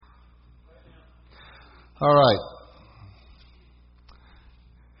All right.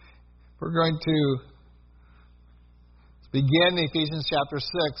 We're going to begin Ephesians chapter 6.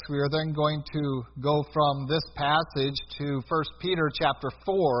 We are then going to go from this passage to 1 Peter chapter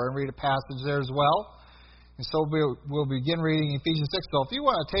 4 and read a passage there as well. And so we'll begin reading Ephesians 6. So if you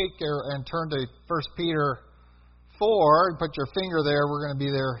want to take and turn to 1 Peter 4 and put your finger there, we're going to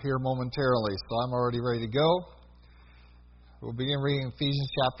be there here momentarily. So I'm already ready to go. We'll begin reading Ephesians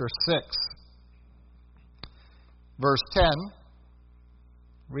chapter 6. Verse 10,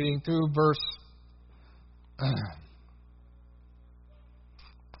 reading through verse 20.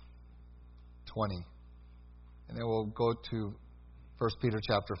 And then we'll go to 1 Peter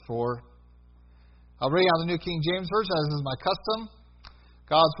chapter 4. I'll read on the New King James Version, as is my custom.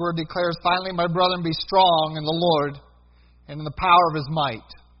 God's Word declares, "Finally, my brethren, be strong in the Lord and in the power of His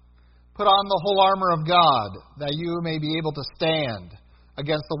might. Put on the whole armor of God, that you may be able to stand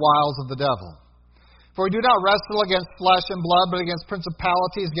against the wiles of the devil. For we do not wrestle against flesh and blood, but against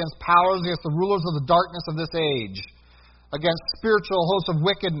principalities, against powers, against the rulers of the darkness of this age, against spiritual hosts of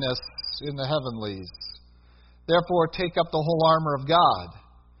wickedness in the heavenlies. Therefore, take up the whole armor of God,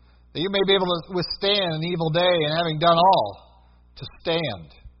 that you may be able to withstand an evil day, and having done all, to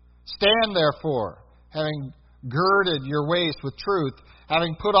stand. Stand, therefore, having girded your waist with truth,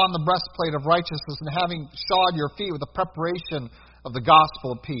 having put on the breastplate of righteousness, and having shod your feet with the preparation of the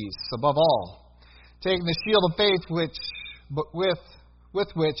gospel of peace. Above all, taking the shield of faith, with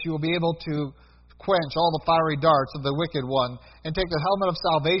which you will be able to quench all the fiery darts of the wicked one, and take the helmet of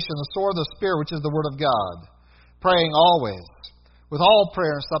salvation, the sword of the Spirit, which is the word of God, praying always, with all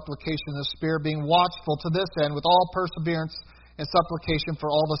prayer and supplication in the Spirit, being watchful to this end, with all perseverance and supplication for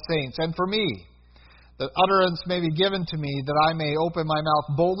all the saints, and for me, that utterance may be given to me, that I may open my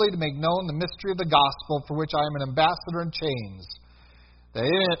mouth boldly to make known the mystery of the gospel, for which I am an ambassador in chains, that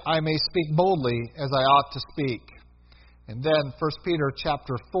in it I may speak boldly as I ought to speak." And then 1 Peter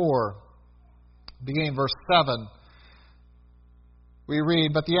chapter 4, beginning verse 7, we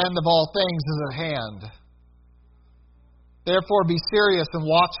read, "But the end of all things is at hand. Therefore be serious and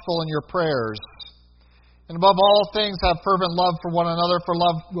watchful in your prayers. And above all things have fervent love for one another, for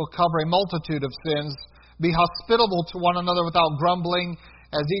love will cover a multitude of sins. Be hospitable to one another without grumbling.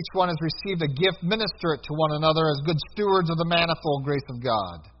 As each one has received a gift, minister it to one another as good stewards of the manifold grace of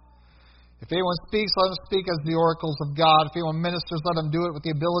God. If anyone speaks, let him speak as the oracles of God. If anyone ministers, let him do it with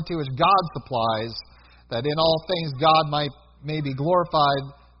the ability which God supplies, that in all things God may be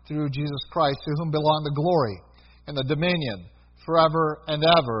glorified through Jesus Christ, to whom belong the glory and the dominion forever and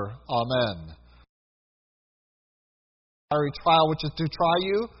ever. Amen." Fiery trial which is to try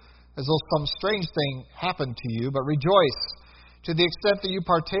you, as though some strange thing happened to you, but rejoice, to the extent that you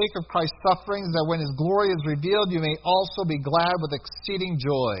partake of Christ's sufferings, that when His glory is revealed, you may also be glad with exceeding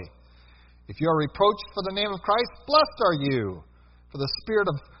joy. If you are reproached for the name of Christ, blessed are you, for the Spirit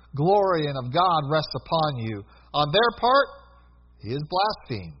of glory and of God rests upon you. On their part, He is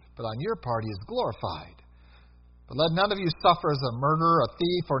blasphemed, but on your part He is glorified. But let none of you suffer as a murderer, a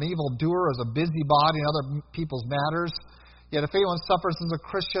thief, or an evildoer, as a busybody in other people's matters. Yet if anyone suffers as a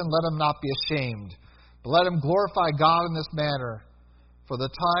Christian, let him not be ashamed, but let him glorify God in this manner, for the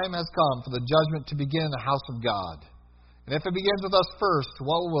time has come for the judgment to begin in the house of God. And if it begins with us first,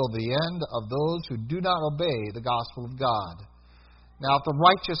 what will the end of those who do not obey the gospel of God? Now if the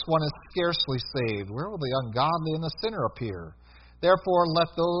righteous one is scarcely saved, where will the ungodly and the sinner appear? Therefore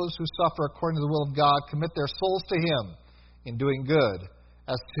let those who suffer according to the will of God commit their souls to Him in doing good,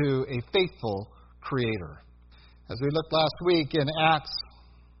 as to a faithful Creator. As we looked last week in Acts,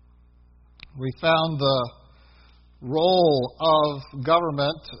 we found the role of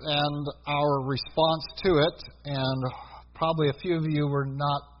government and our response to it, and probably a few of you were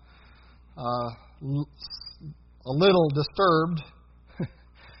not a little disturbed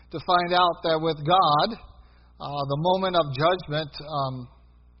to find out that with God, the moment of judgment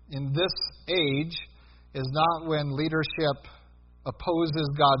in this age is not when leadership opposes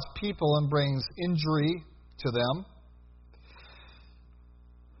God's people and brings injury to them.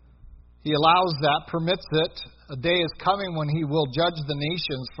 He allows that, permits it. A day is coming when He will judge the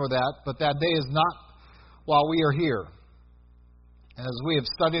nations for that, but that day is not while we are here. As we have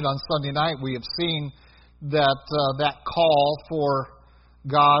studied on Sunday night, we have seen that that call for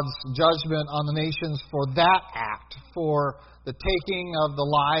God's judgment on the nations for that act, for the taking of the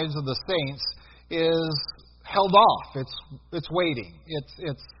lives of the saints, is held off. It's waiting.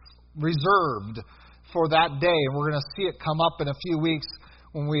 It's reserved for that day, and we're going to see it come up in a few weeks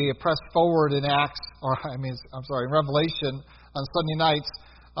when we press forward in in Revelation on Sunday nights.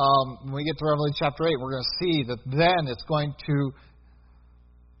 When we get to Revelation chapter 8, we're going to see that then it's going to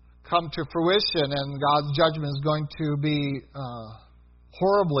come to fruition, and God's judgment is going to be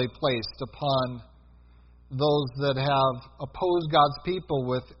horribly placed upon those that have opposed God's people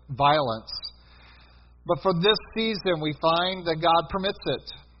with violence. But for this season, we find that God permits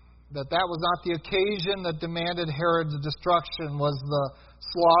it. That was not the occasion that demanded Herod's destruction, was the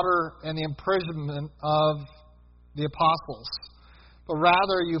slaughter and the imprisonment of the apostles. But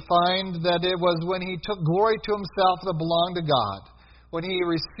rather, you find that it was when he took glory to himself that belonged to God, when he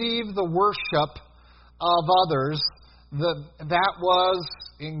received the worship of others, that was,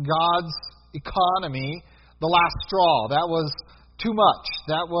 in God's economy, the last straw. That was too much.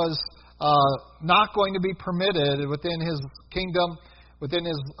 That was not going to be permitted within his kingdom, within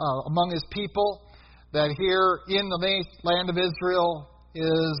his among his people. That here in the land of Israel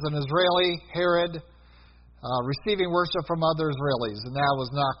is an Israeli, Herod, receiving worship from other Israelis, and that was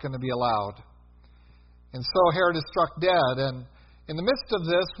not going to be allowed. And so Herod is struck dead, and in the midst of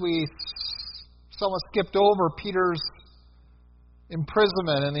this, we somewhat skipped over Peter's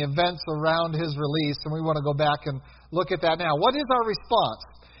imprisonment and the events around his release, and we want to go back and look at that now. What is our response?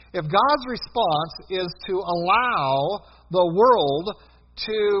 If God's response is to allow the world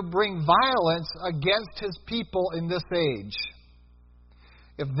to bring violence against his people in this age,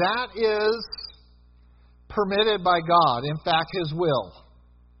 if that is permitted by God, in fact, his will,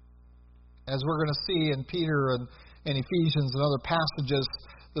 as we're going to see in Peter and Ephesians and other passages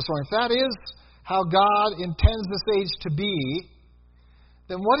this morning, if that is how God intends this age to be,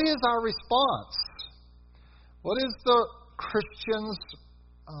 then what is our response? What is the Christian's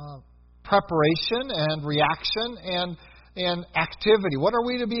preparation and reaction and activity? What are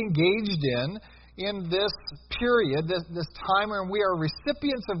we to be engaged in this period, this time when we are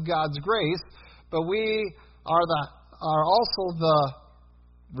recipients of God's grace, but we are also the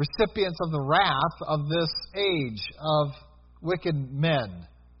recipients of the wrath of this age of wicked men?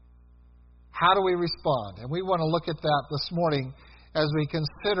 How do we respond? And we want to look at that this morning as we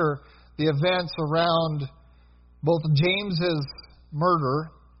consider the events around both James's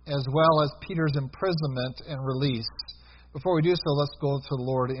murder as well as Peter's imprisonment and release. Before we do so, let's go to the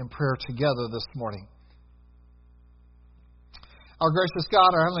Lord in prayer together this morning. Our gracious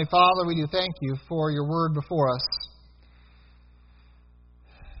God, our Heavenly Father, we do thank you for your word before us,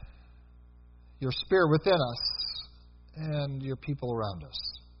 your Spirit within us, and your people around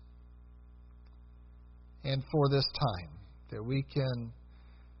us. And for this time, that we can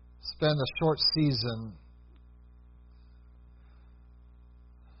spend a short season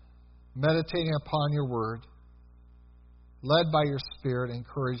meditating upon your word, led by your Spirit,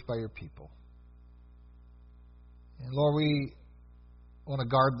 encouraged by your people. And Lord, we want to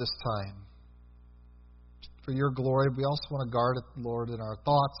guard this time for your glory. We also want to guard it, Lord, in our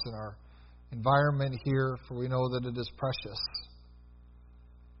thoughts and our environment here, for we know that it is precious.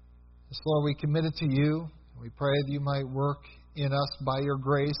 So, Lord, we commit it to you. We pray that you might work in us by your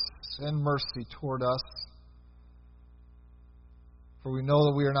grace and mercy toward us. For we know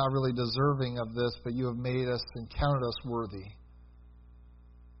that we are not really deserving of this, but you have made us and counted us worthy.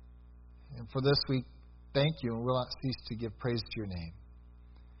 And for this we thank you and will not cease to give praise to your name.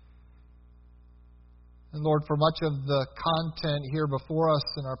 And Lord, for much of the content here before us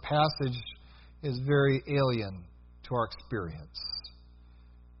in our passage is very alien to our experience.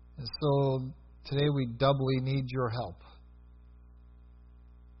 And so today we doubly need your help.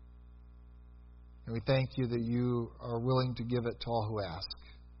 And we thank you that you are willing to give it to all who ask.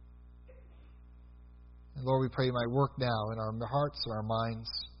 And Lord, we pray you might work now in our hearts and our minds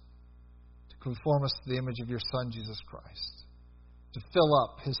to conform us to the image of your Son, Jesus Christ, to fill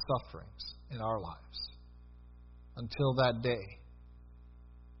up his sufferings in our lives until that day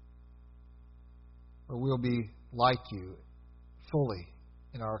where we'll be like you fully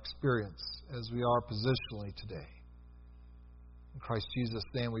in our experience as we are positionally today. In Christ Jesus'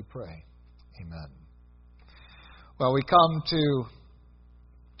 name we pray. Amen. Well, we come to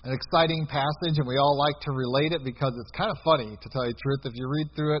an exciting passage, and we all like to relate it because it's kind of funny, to tell you the truth. If you read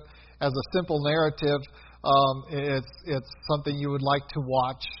through it as a simple narrative, it's something you would like to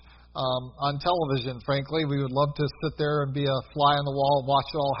watch on television, frankly. We would love to sit there and be a fly on the wall and watch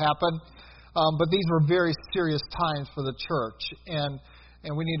it all happen. But these were very serious times for the church, and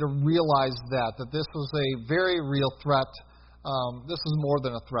we need to realize that this was a very real threat. This was more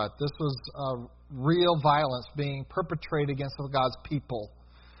than a threat. This was real violence being perpetrated against God's people.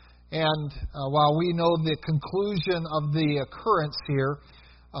 And while we know the conclusion of the occurrence here,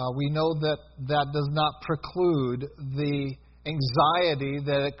 we know that does not preclude the anxiety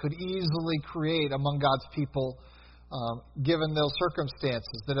that it could easily create among God's people, given those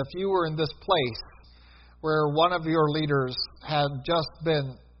circumstances. That if you were in this place where one of your leaders had just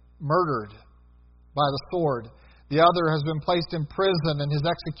been murdered by the sword. The other has been placed in prison, and his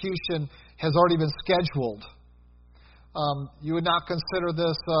execution has already been scheduled. You would not consider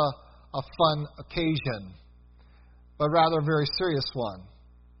this a fun occasion, but rather a very serious one.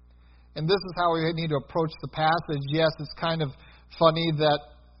 And this is how we need to approach the passage. Yes, it's kind of funny that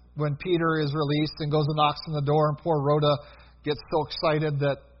when Peter is released and goes and knocks on the door, and poor Rhoda gets so excited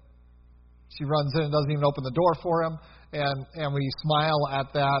that she runs in and doesn't even open the door for him. And we smile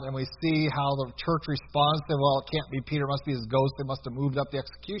at that, and we see how the church responds. Say, well, it can't be Peter, it must be his ghost. They must have moved up the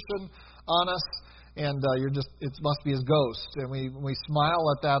execution on us, and it must be his ghost. And we smile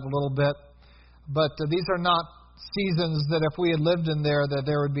at that a little bit. But these are not seasons that if we had lived in there, that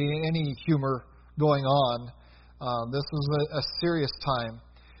there would be any humor going on. This was a serious time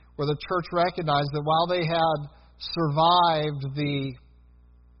where the church recognized that while they had survived the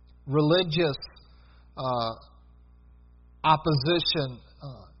religious opposition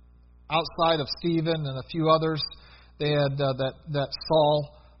outside of Stephen and a few others, they had that Saul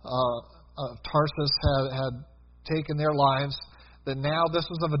of Tarsus had taken their lives, that now this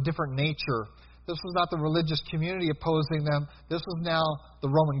was of a different nature. This was not the religious community opposing them. This was now the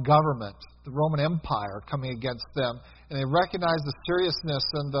Roman government, the Roman Empire coming against them. And they recognized the seriousness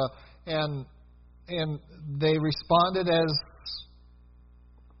and they responded as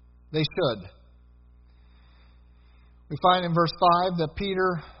they should. We find in verse 5 that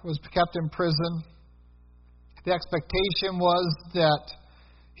Peter was kept in prison. The expectation was that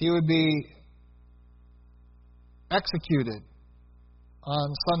he would be executed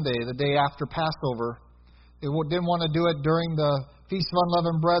on Sunday, the day after Passover. They didn't want to do it during the Feast of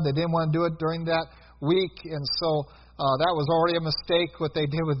Unleavened Bread. They didn't want to do it during that week. And so that was already a mistake, what they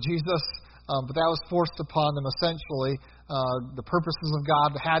did with Jesus. But that was forced upon them essentially. The purposes of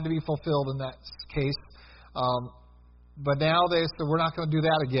God had to be fulfilled in that case. But now they said, we're not going to do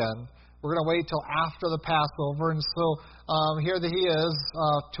that again. We're going to wait till after the Passover. And so here he is.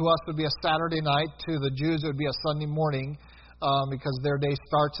 To us it would be a Saturday night. To the Jews it would be a Sunday morning because their day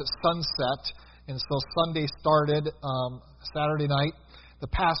starts at sunset. And so Sunday started Saturday night. The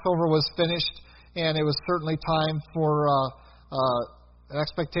Passover was finished, and it was certainly time for an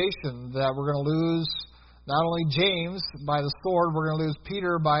expectation that we're going to lose not only James by the sword, we're going to lose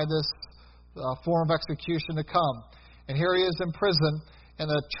Peter by this form of execution to come. And here he is in prison, and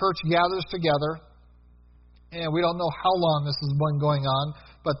the church gathers together. And we don't know how long this has been going on,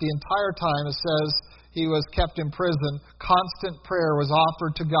 but the entire time it says he was kept in prison. Constant prayer was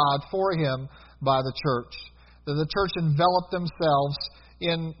offered to God for him by the church. That the church enveloped themselves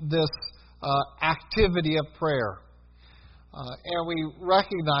in this activity of prayer. And we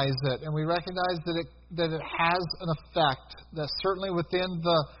recognize it, and we recognize that it has an effect. That certainly within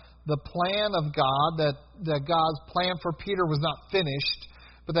the plan of God, that God's plan for Peter was not finished,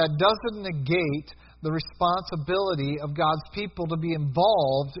 but that doesn't negate the responsibility of God's people to be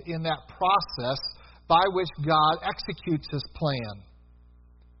involved in that process by which God executes His plan.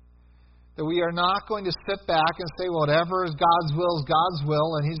 That we are not going to sit back and say, whatever is God's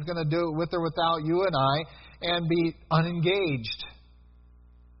will, and He's going to do it with or without you and I, and be unengaged.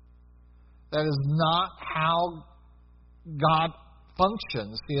 That is not how God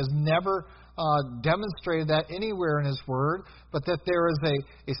functions. He has never demonstrated that anywhere in His Word, but that there is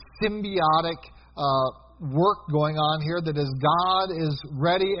a symbiotic work going on here, that as God is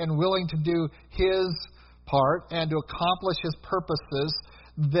ready and willing to do His part and to accomplish His purposes,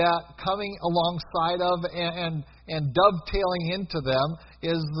 that coming alongside of and dovetailing into them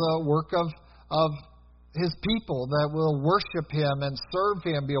is the work of His people that will worship Him and serve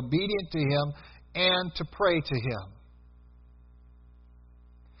Him, be obedient to Him, and to pray to Him.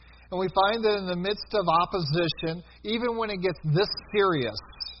 And we find that in the midst of opposition, even when it gets this serious,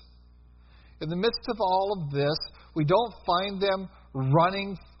 in the midst of all of this, we don't find them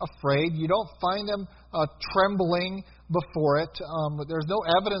running afraid. You don't find them trembling before it. There's no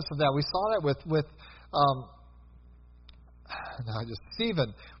evidence of that. We saw that with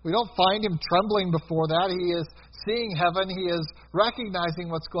Stephen. We don't find him trembling before that. He is seeing heaven. He is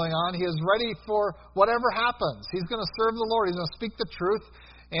recognizing what's going on. He is ready for whatever happens. He's going to serve the Lord. He's going to speak the truth.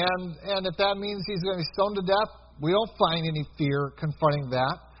 And if that means he's going to be stoned to death, we don't find any fear confronting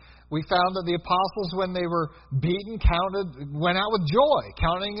that. We found that the apostles, when they were beaten, went out with joy,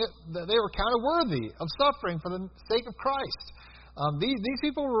 counting it that they were counted worthy of suffering for the sake of Christ. These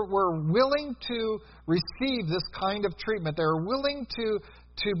people were willing to receive this kind of treatment. They were willing to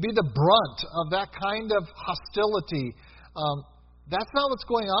be the brunt of that kind of hostility. That's not what's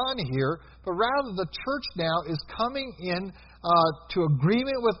going on here, but rather the church now is coming in to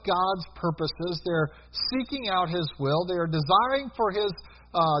agreement with God's purposes. They're seeking out His will. They are desiring for His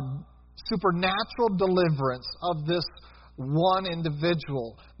supernatural deliverance of this one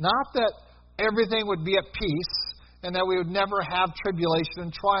individual. Not that everything would be at peace and that we would never have tribulation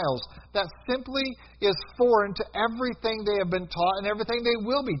and trials. That simply is foreign to everything they have been taught and everything they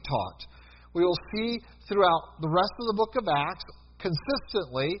will be taught. We will see throughout the rest of the book of Acts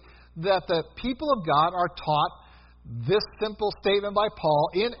consistently that the people of God are taught this simple statement by Paul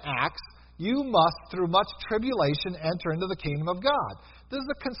in Acts: you must, through much tribulation, enter into the kingdom of God. This is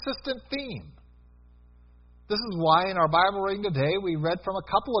a consistent theme. This is why in our Bible reading today we read from a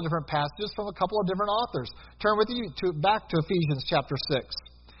couple of different passages from a couple of different authors. Turn with you back to Ephesians chapter 6.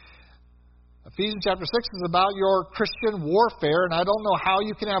 Ephesians chapter 6 is about your Christian warfare, and I don't know how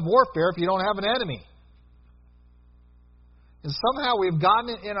you can have warfare if you don't have an enemy. And somehow we've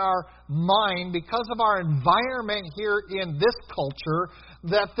gotten it in our mind, because of our environment here in this culture,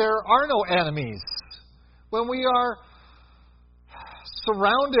 that there are no enemies. When we are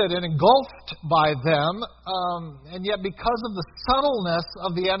surrounded and engulfed by them, and yet because of the subtleness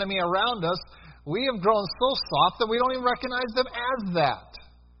of the enemy around us, we have grown so soft that we don't even recognize them as that.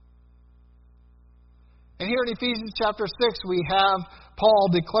 And here in Ephesians chapter 6, we have Paul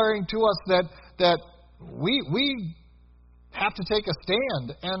declaring to us that we have to take a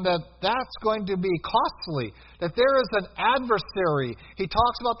stand, and that's going to be costly, that there is an adversary. He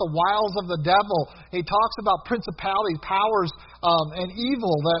talks about the wiles of the devil. He talks about principalities, powers, and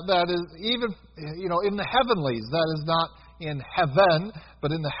evil that is even, in the heavenlies, that is not in heaven,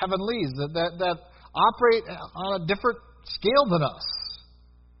 but in the heavenlies, that operate on a different scale than us,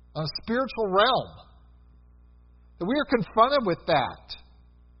 on a spiritual realm. That we are confronted with that.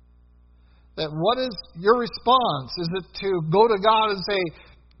 That what is your response? Is it to go to God and say,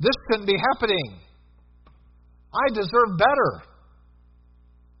 this shouldn't be happening. I deserve better.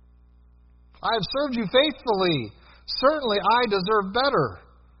 I have served you faithfully. Certainly I deserve better.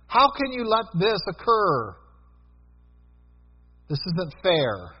 How can you let this occur? This isn't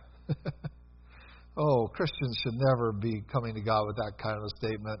fair. Oh, Christians should never be coming to God with that kind of a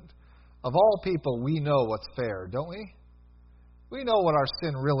statement. Of all people, we know what's fair, don't we? We know what our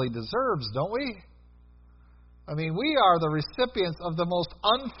sin really deserves, don't we? I mean, we are the recipients of the most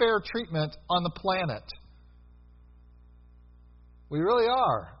unfair treatment on the planet. We really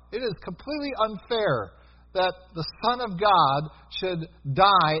are. It is completely unfair that the Son of God should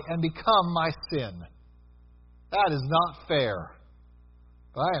die and become my sin. That is not fair.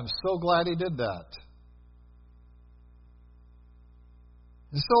 But I am so glad He did that.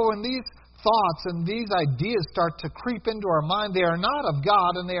 And so when these thoughts and these ideas start to creep into our mind, they are not of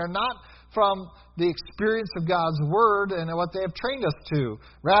God, and they are not from the experience of God's Word and what they have trained us to.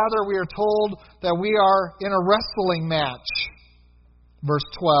 Rather, we are told that we are in a wrestling match. Verse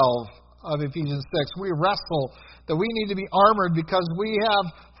 12 of Ephesians 6. We wrestle, that we need to be armored because we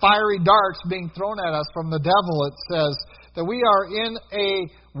have fiery darts being thrown at us from the devil. It says that we are in a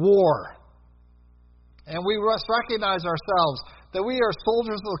war. And we must recognize ourselves that we are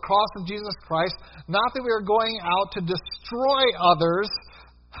soldiers of the cross of Jesus Christ, not that we are going out to destroy others.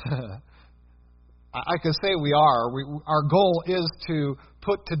 I can say we are. Our goal is to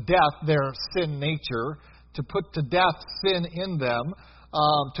put to death their sin nature, to put to death sin in them,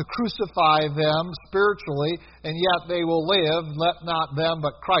 to crucify them spiritually, and yet they will live. Let not them,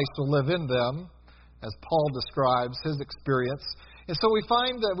 but Christ will live in them, as Paul describes his experience. And so we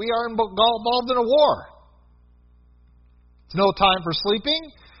find that we are involved in a war. It's no time for sleeping.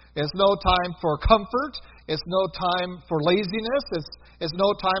 It's no time for comfort. It's no time for laziness. It's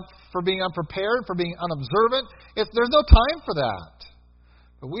no time for being unprepared, for being unobservant. There's no time for that.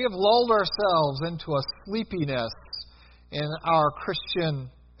 But we have lulled ourselves into a sleepiness in our Christian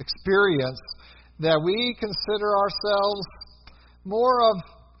experience that we consider ourselves more of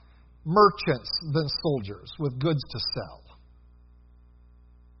merchants than soldiers with goods to sell.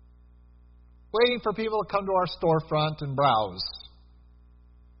 Waiting for people to come to our storefront and browse.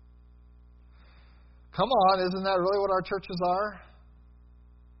 Come on, isn't that really what our churches are?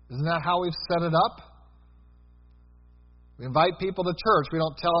 Isn't that how we've set it up? We invite people to church. We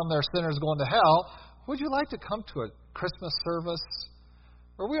don't tell them they're sinners going to hell. Would you like to come to a Christmas service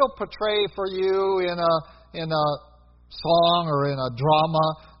where we'll portray for you in a song or in a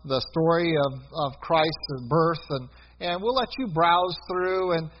drama the story of Christ's birth, and we'll let you browse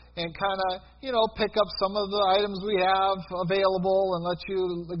through and kind of, pick up some of the items we have available and let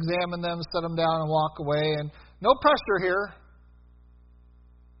you examine them, set them down, and walk away. And no pressure here.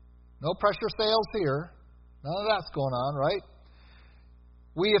 No pressure sales here. None of that's going on, right?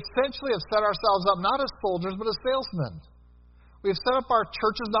 We essentially have set ourselves up not as soldiers, but as salesmen. We have set up our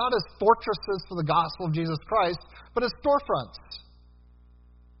churches not as fortresses for the gospel of Jesus Christ, but as storefronts.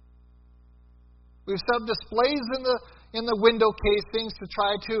 We've set up displays in the window casings to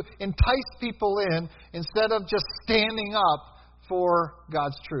try to entice people in instead of just standing up for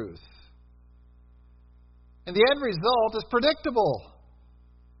God's truth. And the end result is predictable.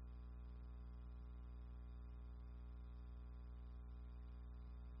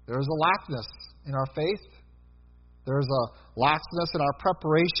 There is a laxness in our faith. There is a laxness in our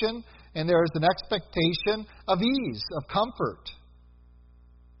preparation. And there is an expectation of ease, of comfort,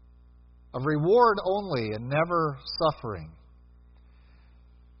 of reward only and never suffering.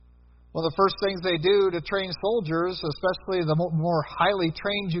 One of the first things they do to train soldiers, especially the more highly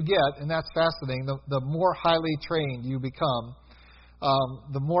trained you get, and that's fascinating, the more highly trained you become,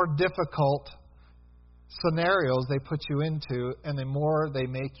 the more difficult scenarios they put you into, and the more they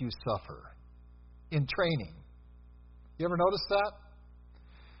make you suffer in training. You ever notice that?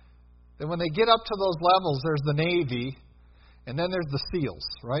 That when they get up to those levels, there's the Navy, and then there's the SEALs,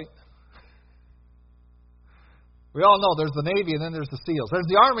 right? We all know there's the Navy, and then there's the SEALs. There's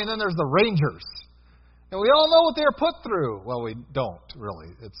the Army, and then there's the Rangers. And we all know what they're put through. Well, we don't,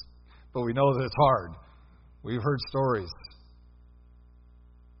 really. But we know that it's hard. We've heard stories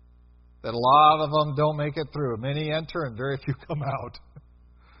that a lot of them don't make it through. Many enter, and very few come out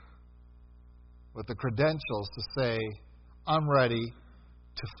with the credentials to say, I'm ready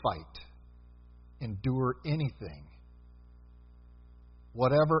to fight, endure anything,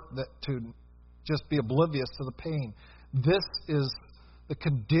 whatever, to just be oblivious to the pain. This is the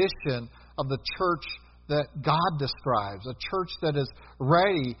condition of the church that God describes, a church that is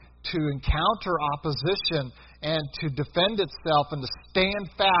ready to encounter opposition and to defend itself and to stand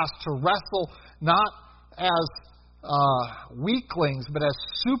fast, to wrestle not as weaklings, but as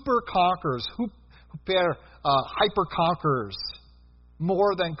super conquerors, hyper conquerors,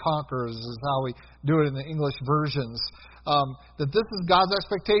 more than conquerors is how we do it in the English versions. That this is God's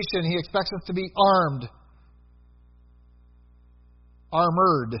expectation. He expects us to be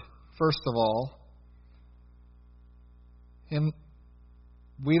armored, first of all. And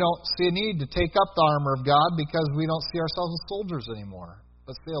we don't see a need to take up the armor of God because we don't see ourselves as soldiers anymore,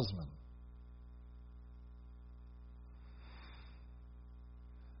 but salesmen.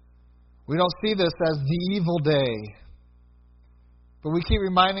 We don't see this as the evil day. But we keep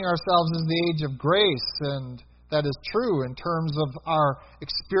reminding ourselves it's the age of grace, and that is true in terms of our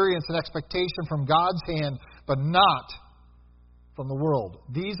experience and expectation from God's hand, but not from the world.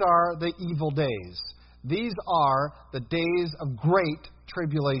 These are the evil days. These are the days of great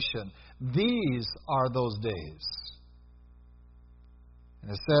tribulation. These are those days.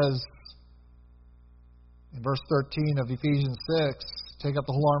 And it says in verse 13 of Ephesians 6, take up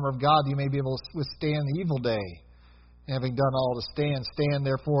the whole armor of God, you may be able to withstand the evil day. Having done all to stand, stand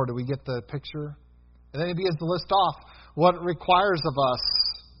therefore. Do we get the picture? And then he begins to list off what it requires of us.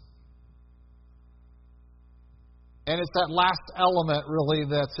 And it's that last element, really,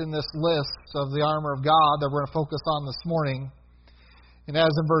 that's in this list of the armor of God that we're going to focus on this morning. And as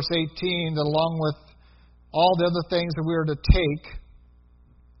in verse 18, that along with all the other things that we are to take,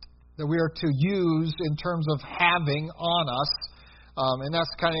 that we are to use in terms of having on us, and that's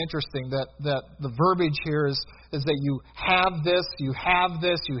kind of interesting that the verbiage here is that you have this, you have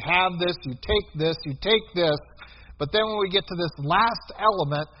this, you have this, you take this, you take this. But then when we get to this last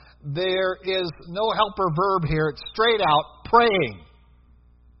element, there is no helper verb here. It's straight out praying.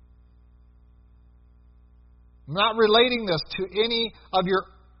 I'm not relating this to any of your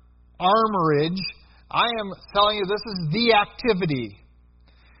armorage. I am telling you this is the activity.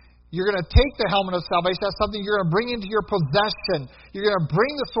 You're going to take the helmet of salvation. That's something you're going to bring into your possession. You're going to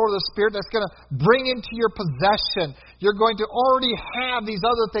bring the sword of the Spirit. That's going to bring into your possession. You're going to already have these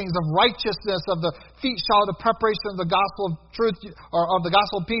other things of righteousness, of the feet shod, the preparation of the gospel of truth, or of the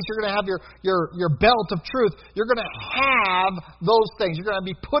gospel of peace. You're going to have your belt of truth. You're going to have those things. You're going to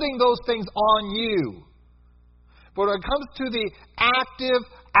be putting those things on you. But when it comes to the active,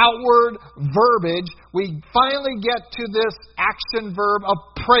 outward verbiage, we finally get to this action verb of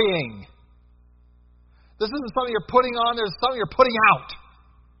praying. This isn't something you're putting on, there's something you're putting out.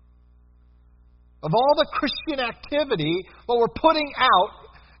 Of all the Christian activity, what we're putting out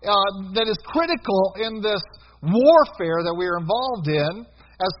that is critical in this warfare that we are involved in,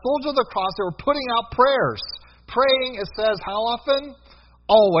 as soldiers of the cross, they were putting out prayers. Praying, it says, how often?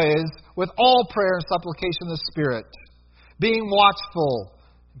 Always, with all prayer and supplication in the Spirit. Being watchful.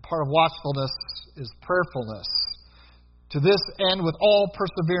 Part of watchfulness is prayerfulness. To this end, with all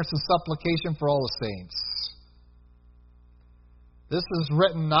perseverance and supplication for all the saints. This is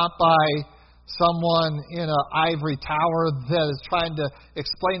written not by someone in an ivory tower that is trying to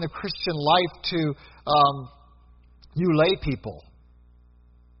explain the Christian life to you lay people.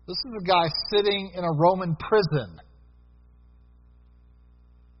 This is a guy sitting in a Roman prison,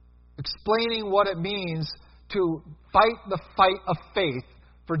 explaining what it means to fight the fight of faith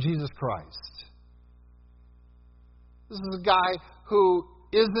for Jesus Christ. This is a guy who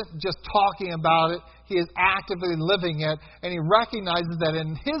isn't just talking about it, he is actively living it, and he recognizes that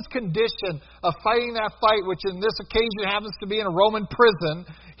in his condition of fighting that fight, which in this occasion happens to be in a Roman prison,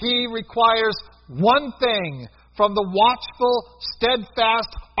 he requires one thing from the watchful, steadfast,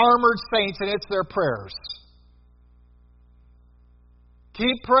 armored saints, and it's their prayers.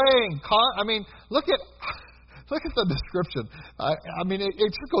 Keep praying. Look at the description. It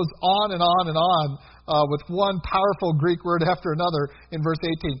just goes on and on and on with one powerful Greek word after another in verse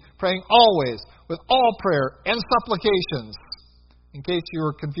 18. Praying always with all prayer and supplications. In case you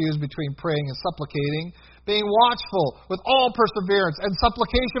were confused between praying and supplicating. Being watchful with all perseverance and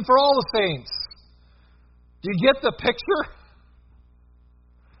supplication for all the saints. Do you get the picture?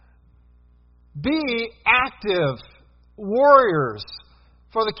 Be active warriors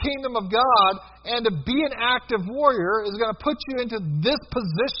for the kingdom of God, and to be an active warrior is going to put you into this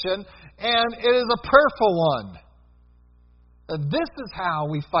position, and it is a prayerful one. This is how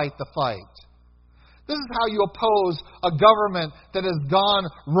we fight the fight. This is how you oppose a government that has gone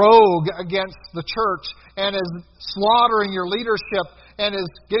rogue against the church and is slaughtering your leadership and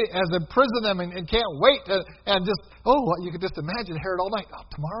has imprisoned them and can't wait you can just imagine Herod all night. Oh,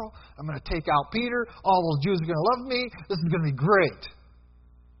 tomorrow I'm going to take out Peter. All those Jews are going to love me. This is going to be great.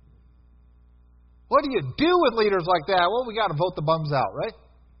 What do you do with leaders like that? Well, we got to vote the bums out, right?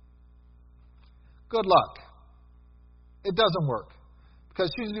 Good luck. It doesn't work. Because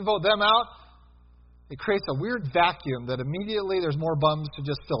as soon as you vote them out, it creates a weird vacuum that immediately there's more bums to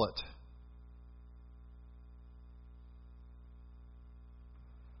just fill it.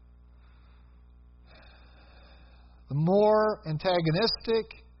 The more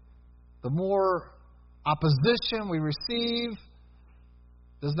antagonistic, the more opposition we receive,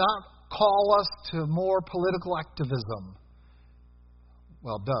 does not call us to more political activism.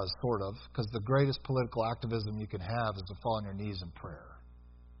 Well, it does, sort of, because the greatest political activism you can have is to fall on your knees in prayer.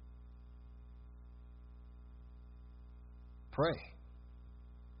 Pray.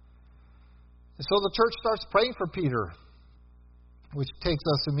 And so the church starts praying for Peter, which takes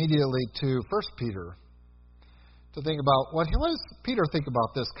us immediately to 1 Peter, to think about what does Peter think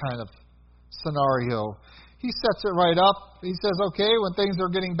about this kind of scenario. He sets it right up. He says, okay, when things are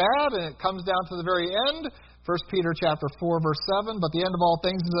getting bad, and it comes down to the very end, 1 Peter chapter 4, verse 7, but the end of all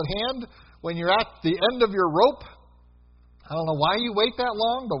things is at hand. When you're at the end of your rope, I don't know why you wait that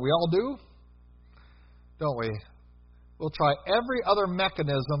long, but we all do, don't we? We'll try every other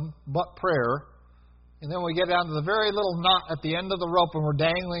mechanism but prayer, and then we get down to the very little knot at the end of the rope, and we're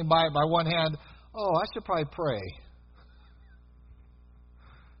dangling by it by one hand. Oh, I should probably pray.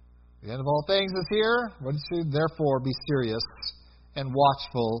 The end of all things is here. What is it? Therefore, be serious and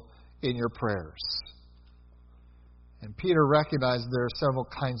watchful in your prayers. And Peter recognized there are several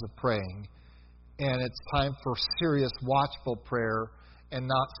kinds of praying, and it's time for serious, watchful prayer and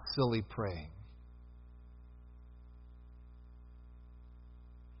not silly praying.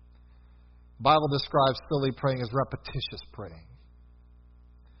 The Bible describes silly praying as repetitious praying.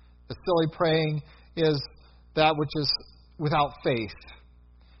 The silly praying is that which is without faith.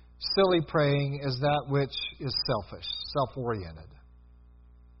 Silly praying is that which is selfish, self-oriented.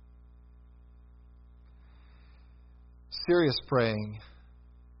 Serious praying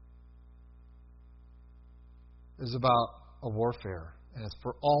is about a warfare, and it's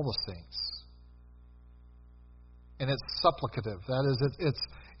for all the saints. And it's supplicative. That is,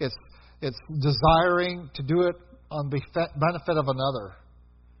 it's desiring to do it on the benefit of another.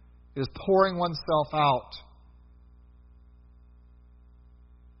 It is pouring oneself out.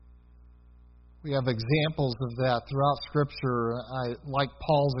 We have examples of that throughout Scripture. I like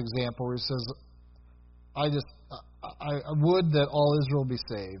Paul's example where he says, I would that all Israel be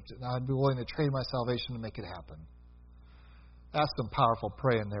saved, and I'd be willing to trade my salvation to make it happen. That's some powerful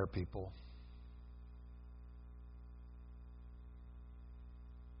praying there, people.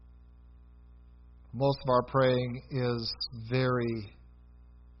 Most of our praying is very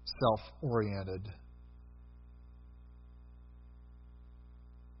self-oriented.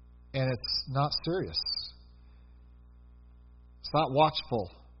 And it's not serious. It's not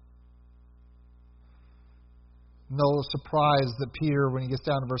watchful. No surprise that Peter, when he gets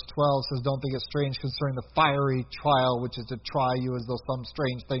down to verse 12, says, don't think it's strange concerning the fiery trial, which is to try you as though some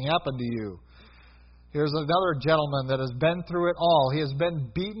strange thing happened to you. Here's another gentleman that has been through it all. He has been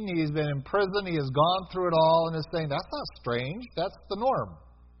beaten. He has been in prison. He has gone through it all and is saying, that's not strange. That's the norm.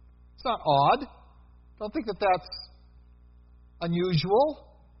 It's not odd. Don't think that that's unusual.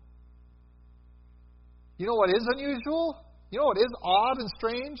 You know what is unusual? You know what is odd and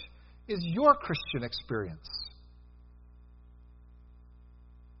strange? Is your Christian experience.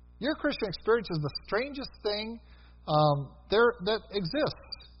 Your Christian experience is the strangest thing that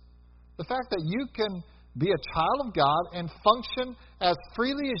exists. The fact that you can be a child of God and function as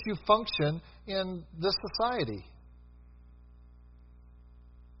freely as you function in this society.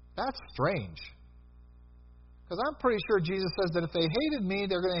 That's strange. Because I'm pretty sure Jesus says that if they hated me,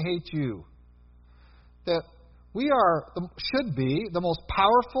 they're going to hate you. That we should be the most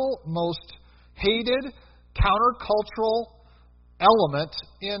powerful, most hated, countercultural element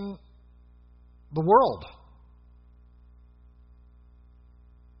in the world.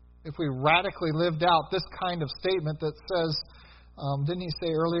 If we radically lived out this kind of statement that says, didn't he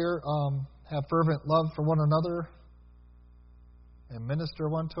say earlier, have fervent love for one another and minister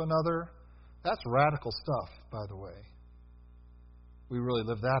one to another? That's radical stuff, by the way. We really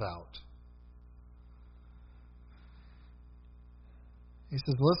live that out. He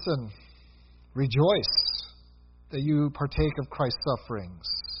says, listen, rejoice that you partake of Christ's sufferings,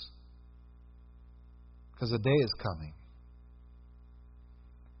 because the day is coming.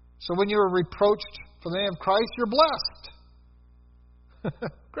 So when you are reproached for the name of Christ, you're blessed.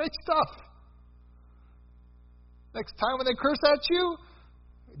 Great stuff. Next time when they curse at you,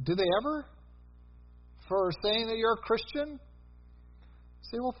 do they ever? For saying that you're a Christian?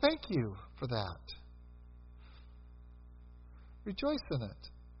 Say, well, thank you for that. Rejoice in it.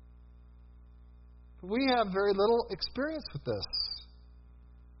 We have very little experience with this.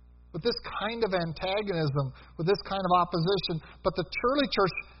 With this kind of antagonism, with this kind of opposition. But the early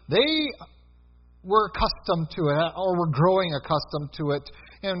church, they were accustomed to it, or were growing accustomed to it.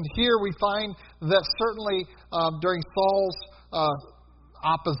 And here we find that certainly during Saul's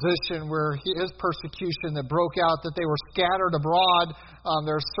opposition, where his persecution that broke out, that they were scattered abroad,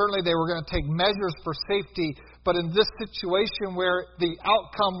 certainly they were going to take measures for safety. But in this situation where the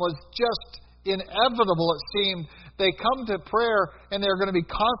outcome was just inevitable, it seemed, they come to prayer and they're going to be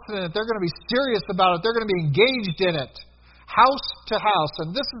confident, they're going to be serious about it, they're going to be engaged in it, house to house.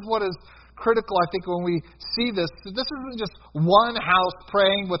 And this is what is critical, I think, when we see this. This isn't just one house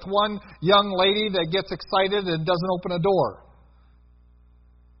praying with one young lady that gets excited and doesn't open a door.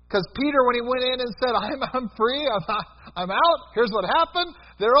 Because Peter, when he went in and said, I'm free, I'm out, here's what happened,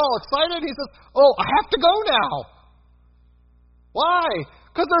 they're all excited. He says, oh, I have to go now. Why?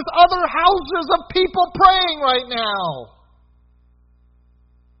 Because there's other houses of people praying right now.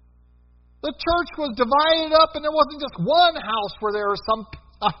 The church was divided up, and there wasn't just one house where there was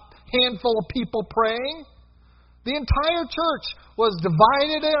a handful of people praying. The entire church was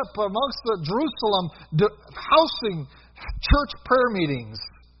divided up amongst the Jerusalem, housing church prayer meetings.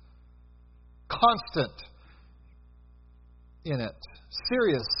 Constant in it.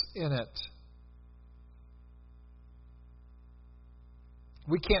 Serious in it.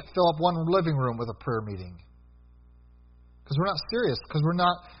 We can't fill up one living room with a prayer meeting. Because we're not serious. Because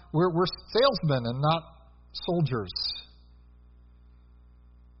we're salesmen and not soldiers.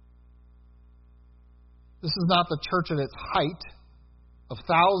 This is not the church at its height of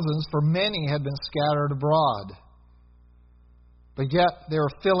thousands, for many had been scattered abroad. But yet they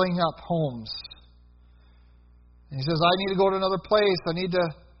were filling up homes. And he says, I need to go to another place. I need to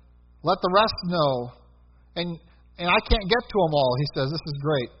let the rest know. And I can't get to them all, he says. This is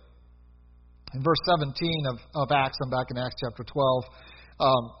great. In verse 17 of Acts, I'm back in Acts chapter 12,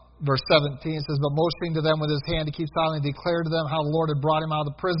 verse 17, it says, but motioning to them with his hand to keep silent, he declared to them how the Lord had brought him out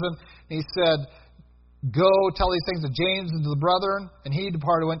of the prison. And he said, go tell these things to James and to the brethren. And he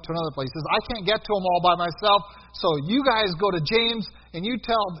departed, went to another place. He says, I can't get to them all by myself, so you guys go to James and you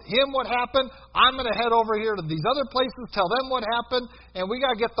tell him what happened. I'm going to head over here to these other places, tell them what happened, and we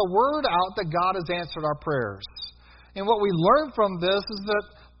got to get the word out that God has answered our prayers. And what we learn from this is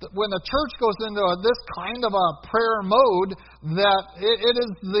that when the church goes into this kind of a prayer mode, that it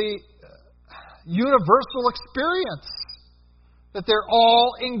is the universal experience, that they're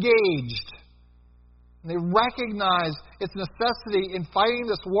all engaged. And they recognize its necessity in fighting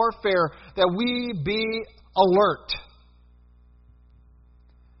this warfare, that we be alert.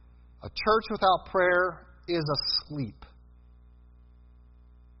 A church without prayer is asleep.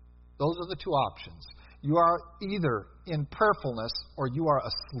 Those are the two options. You are either in prayerfulness or you are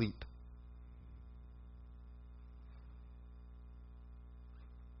asleep.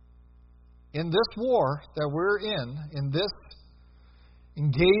 In this war that we're in this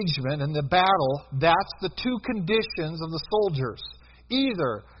engagement, in the battle, that's the two conditions of the soldiers.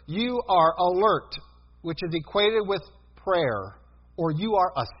 Either you are alert, which is equated with prayer, or you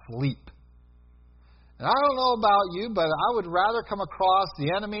are asleep. And I don't know about you, but I would rather come across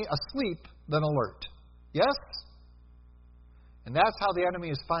the enemy asleep than alert. Yes? And that's how the enemy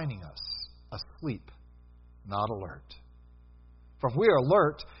is finding us. Asleep, not alert. For if we are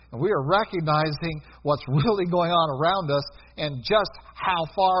alert and we are recognizing what's really going on around us and just how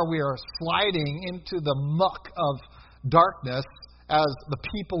far we are sliding into the muck of darkness as the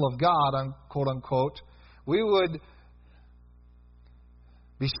people of God, quote unquote, we would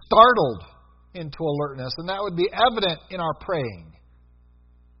be startled into alertness, and that would be evident in our praying.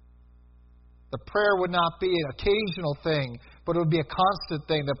 The prayer would not be an occasional thing, but it would be a constant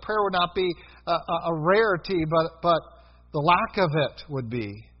thing. The prayer would not be a rarity, but the lack of it would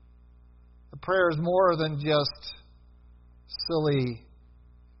be. The prayer is more than just silly,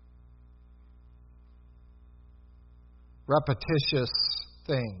 repetitious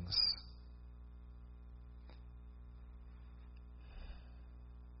things.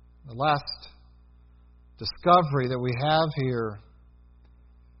 The last discovery that we have here,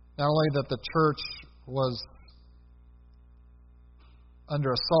 not only that the church was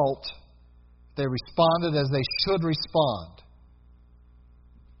under assault, they responded as they should respond.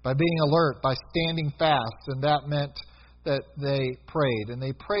 By being alert, by standing fast, and that meant that they prayed. And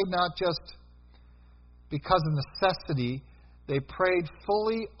they prayed not just because of necessity, they prayed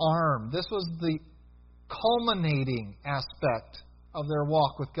fully armed. This was the culminating aspect of their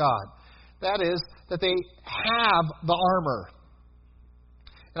walk with God. That is, that they have the armor.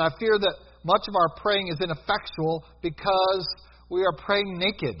 And I fear that much of our praying is ineffectual because we are praying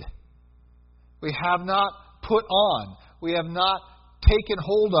naked. We have not put on. We have not taken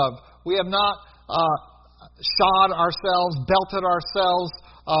hold of. We have not shod ourselves, belted ourselves.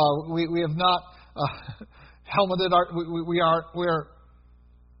 We have not helmeted our. We are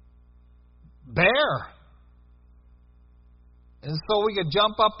bare. And so we could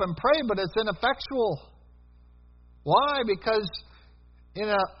jump up and pray, but it's ineffectual. Why? Because in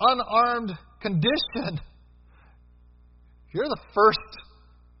an unarmed condition, you're the first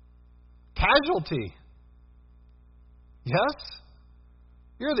casualty. Yes?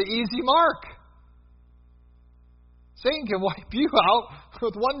 You're the easy mark. Satan can wipe you out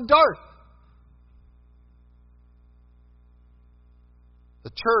with one dart. The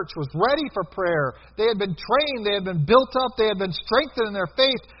church was ready for prayer. They had been trained. They had been built up. They had been strengthened in their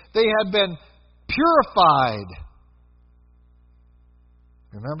faith. They had been purified.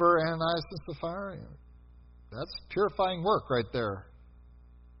 Remember Ananias and Sapphira? That's purifying work right there.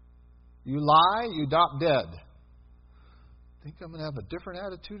 You lie, you drop dead. I think I'm going to have a different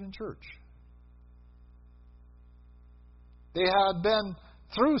attitude in church. They had been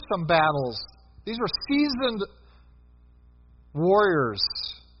through some battles. These were seasoned warriors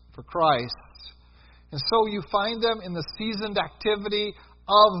for Christ. And so you find them in the seasoned activity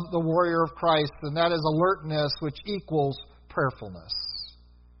of the warrior of Christ, and that is alertness, which equals prayerfulness.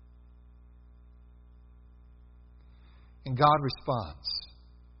 And God responds.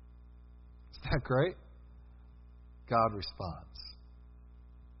 Isn't that great? God responds.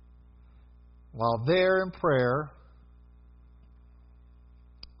 While they're in prayer,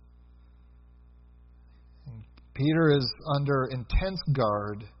 Peter is under intense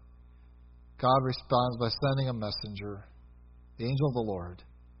guard. God responds by sending a messenger, the angel of the Lord,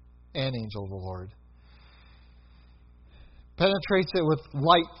 an angel of the Lord. Penetrates it with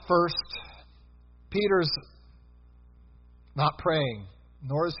light first. Peter's not praying,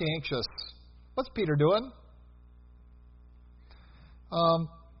 nor is he anxious. What's Peter doing?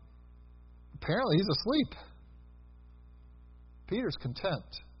 Apparently he's asleep. Peter's content.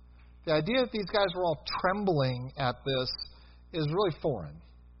 The idea that these guys were all trembling at this is really foreign.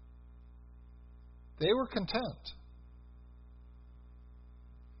 They were content.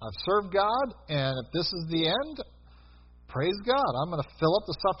 I've served God, and if this is the end, praise God. I'm going to fill up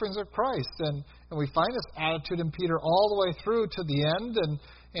the sufferings of Christ. And we find this attitude in Peter all the way through to the end,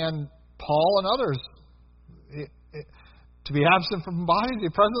 and Paul and others. To be absent from the body, to be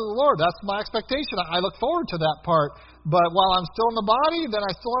present with the Lord. That's my expectation. I look forward to that part. But while I'm still in the body, then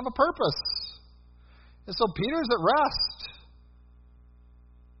I still have a purpose. And so Peter's at rest.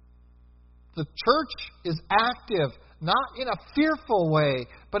 The church is active, not in a fearful way,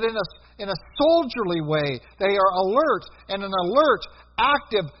 but in a soldierly way. They are alert, and an alert,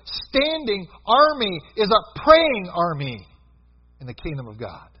 active, standing army is a praying army in the kingdom of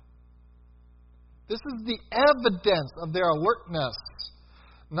God. This is the evidence of their alertness.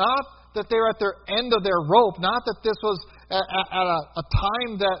 Not that they're at their end of their rope. Not that this was at a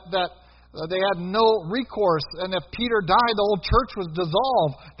time that they had no recourse. And if Peter died, the whole church was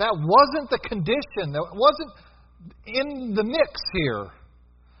dissolved. That wasn't the condition. That wasn't in the mix here.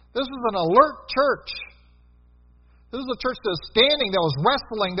 This was an alert church. This was a church that was standing, that was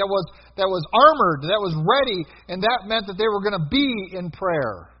wrestling, that was armored, that was ready, and that meant that they were going to be in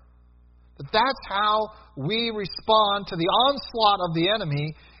prayer. That's how we respond to the onslaught of the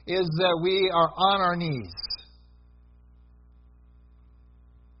enemy, is that we are on our knees.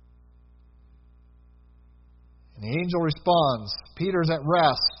 And the angel responds. Peter's at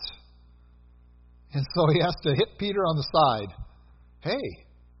rest. And so he has to hit Peter on the side. Hey,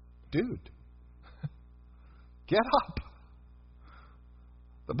 dude, get up.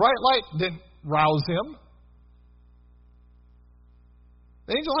 The bright light didn't rouse him.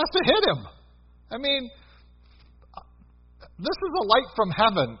 The angel has to hit him. I mean, this is a light from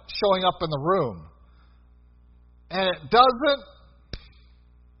heaven showing up in the room. And it doesn't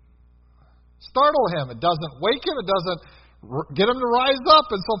startle him. It doesn't wake him. It doesn't get him to rise up.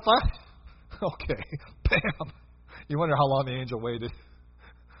 And so fast. Okay, bam. You wonder how long the angel waited.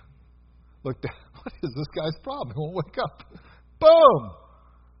 Looked at, what is this guy's problem? He won't wake up. Boom!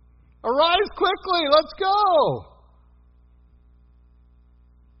 Arise quickly, let's go!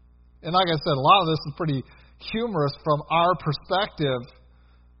 And like I said, a lot of this is pretty humorous from our perspective,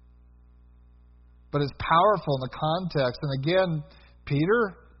 but it's powerful in the context. And again,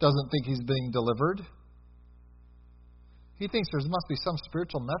 Peter doesn't think he's being delivered. He thinks there must be some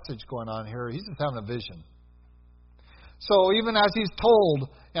spiritual message going on here. He's just having a vision. So even as he's told,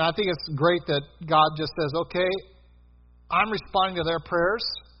 and I think it's great that God just says, okay, I'm responding to their prayers.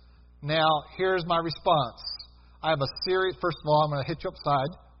 Now, here's my response. I have a series. First of all, I'm going to hit you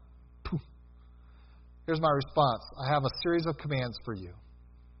upside. Poof. Here's my response. I have a series of commands for you.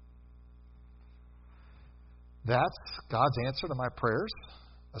 That's God's answer to my prayers?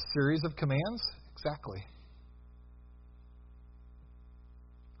 A series of commands? Exactly.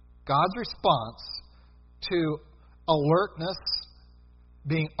 God's response to alertness,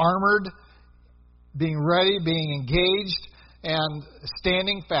 being armored, being ready, being engaged, and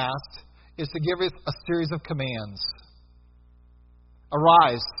standing fast is to give us a series of commands.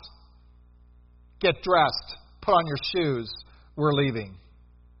 Arise. Get dressed. Put on your shoes. We're leaving.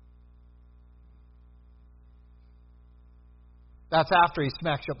 That's after he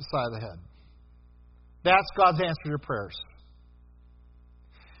smacks you up the side of the head. That's God's answer to your prayers.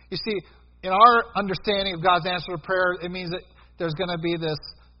 You see, in our understanding of God's answer to prayer, it means that there's going to be this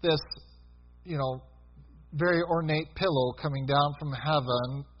very ornate pillow coming down from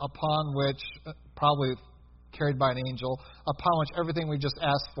heaven, upon which, probably carried by an angel, upon which everything we just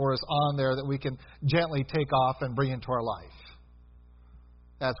asked for is on there that we can gently take off and bring into our life.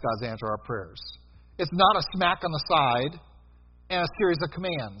 That's God's answer to our prayers. It's not a smack on the side and a series of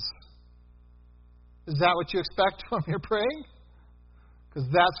commands. Is that what you expect when you're praying? Because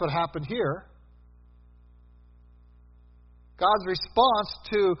that's what happened here. God's response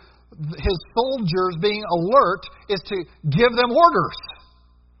to his soldiers being alert is to give them orders.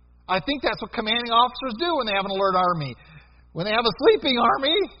 I think that's what commanding officers do when they have an alert army. When they have a sleeping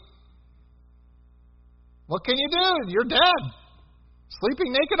army, what can you do? You're dead.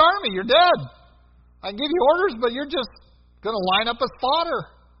 Sleeping naked army, you're dead. I can give you orders, but you're just going to line up as fodder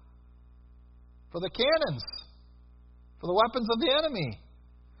for the cannons, for the weapons of the enemy.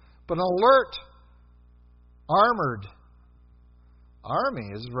 But an alert, armored army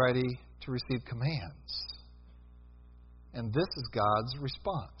is ready to receive commands. And this is God's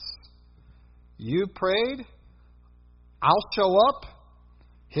response. You prayed, I'll show up,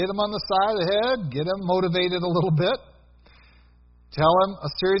 hit him on the side of the head, get him motivated a little bit. Tell him a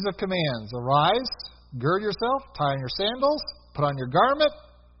series of commands. Arise, gird yourself, tie on your sandals, put on your garment,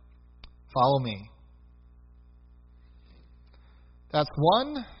 follow me. That's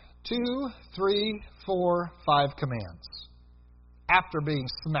 1, 2, 3, 4, 5 commands. After being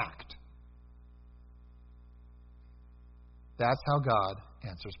smacked. That's how God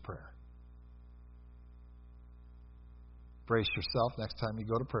answers prayer. Brace yourself next time you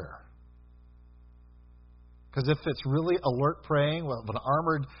go to prayer. Because if it's really alert praying with an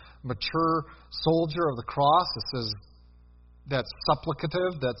armored, mature soldier of the cross, this is that's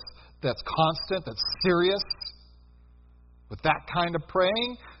supplicative, that's constant, that's serious. With that kind of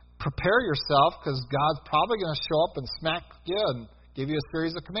praying, prepare yourself, because God's probably going to show up and smack you and give you a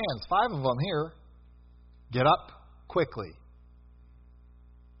series of commands. 5 of them here. Get up quickly.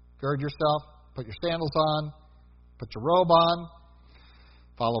 Gird yourself. Put your sandals on. Put your robe on.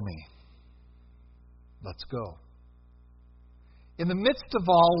 Follow me. Let's go. In the midst of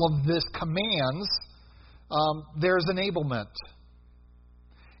all of this commands, there's enablement.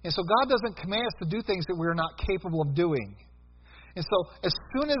 And so God doesn't command us to do things that we're not capable of doing. And so as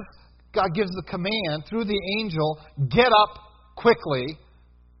soon as God gives the command through the angel, get up quickly,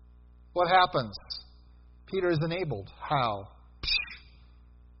 what happens? Peter is enabled. How?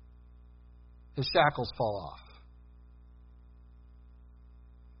 His shackles fall off.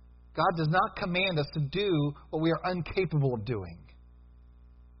 God does not command us to do what we are incapable of doing.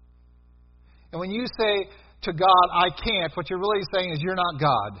 And when you say to God, I can't, what you're really saying is you're not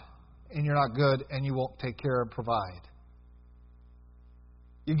God, and you're not good, and you won't take care and provide.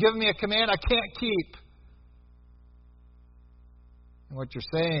 You've given me a command I can't keep. And what you're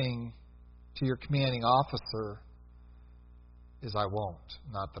saying to your commanding officer is I won't,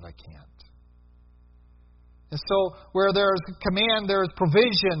 not that I can't. And so where there's command, there's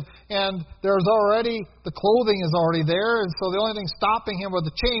provision, and there's already, the clothing is already there, and so the only thing stopping him are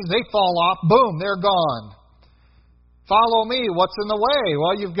the chains. They fall off, boom, they're gone. Follow me, what's in the way?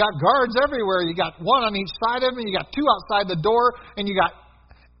 Well, you've got guards everywhere. You got one on each side of him, you got two outside the door, and you got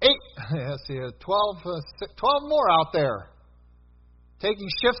 12 more out there, taking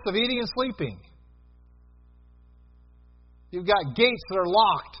shifts of eating and sleeping. You've got gates that are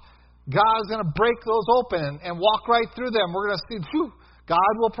locked. God is going to break those open and walk right through them. We're going to see, God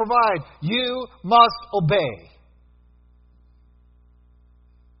will provide. You must obey.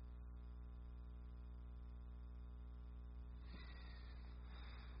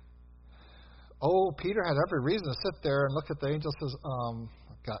 Oh, Peter had every reason to sit there and look at the angel and says,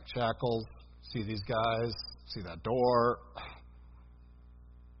 I've got shackles. See these guys. See that door.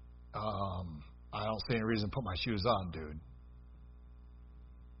 I don't see any reason to put my shoes on, dude.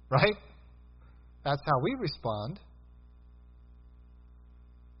 Right? That's how we respond.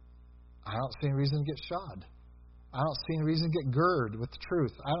 I don't see any reason to get shod. I don't see any reason to get girded with the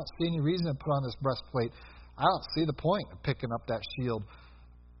truth. I don't see any reason to put on this breastplate. I don't see the point of picking up that shield.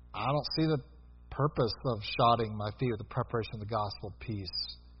 I don't see the purpose of shodding my feet with the preparation of the gospel of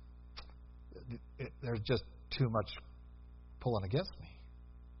peace. There's just too much pulling against me.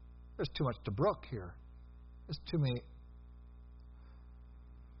 There's too much to brook here. There's too many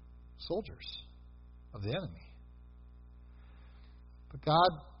soldiers of the enemy. But God,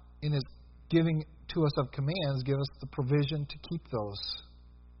 in His giving to us of commands, gives us the provision to keep those.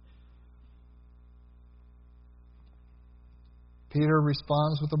 Peter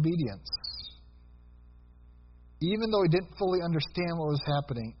responds with obedience. Even though he didn't fully understand what was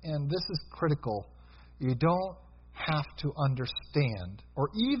happening, and this is critical, you don't have to understand or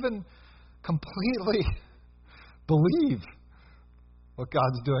even completely believe what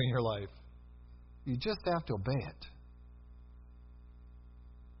God's doing in your life. You just have to obey it.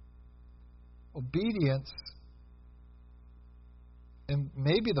 Obedience, and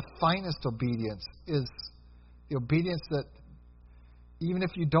maybe the finest obedience, is the obedience that even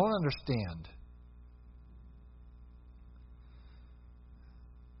if you don't understand,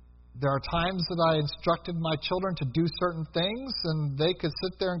 there are times that I instructed my children to do certain things, and they could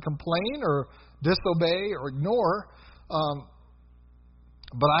sit there and complain or disobey or ignore.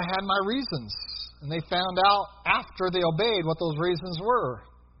 But I had my reasons, and they found out after they obeyed what those reasons were.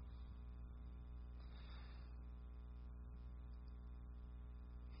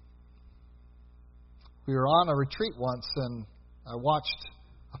 We were on a retreat once, and I watched,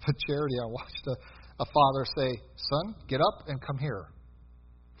 up at charity, I watched a father say, "Son, get up and come here."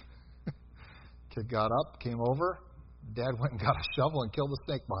 Kid got up, came over. Dad went and got a shovel and killed the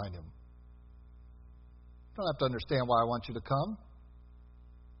snake behind him. You don't have to understand why I want you to come.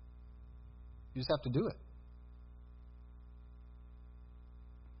 You just have to do it.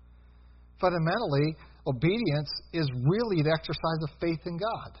 Fundamentally, obedience is really the exercise of faith in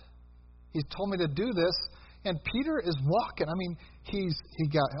God. He's told me to do this, and Peter is walking. I mean, he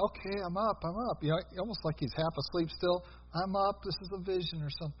got, okay, I'm up. You know, almost like he's half asleep still. I'm up. This is a vision or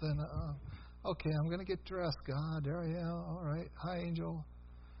something. Okay, I'm going to get dressed. God, there I am. All right. Hi, angel.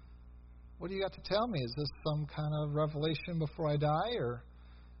 What do you got to tell me? Is this some kind of revelation before I die? Or,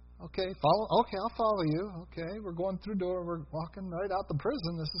 okay, follow. Okay, I'll follow you. Okay, we're going through door. We're walking right out the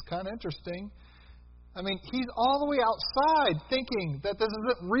prison. This is kind of interesting. I mean, he's all the way outside thinking that this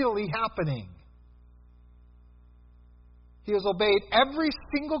isn't really happening. He has obeyed every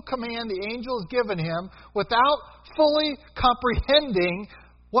single command the angel has given him without fully comprehending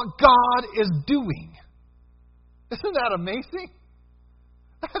what God is doing. Isn't that amazing?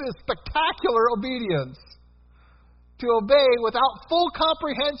 That is spectacular obedience. To obey without full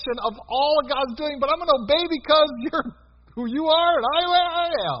comprehension of all God's doing. But I'm going to obey because you're who you are and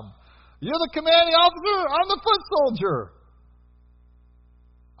I am. You're the commanding officer. I'm the foot soldier.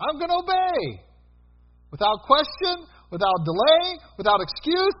 I'm going to obey. Without question, without delay, without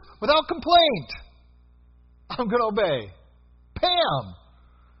excuse, without complaint. I'm going to obey. Bam!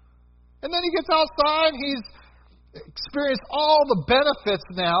 And then he gets outside. He's experienced all the benefits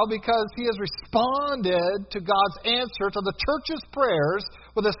now because he has responded to God's answer to the church's prayers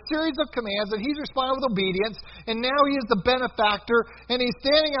with a series of commands, and he's responded with obedience, and now he is the benefactor, and he's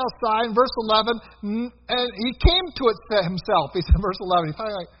standing outside in verse 11, and he came to it himself. He said in verse 11, he's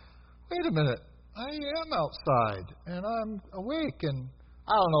finally like, wait a minute, I am outside, and I'm awake, and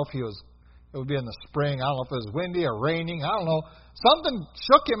I don't know if it would be in the spring, I don't know if it was windy or raining, I don't know. Something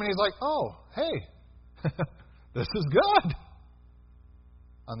shook him, and he's like, oh, hey, this is good.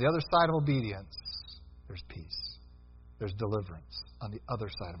 On the other side of obedience, there's peace. There's deliverance on the other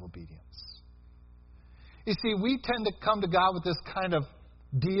side of obedience. You see, we tend to come to God with this kind of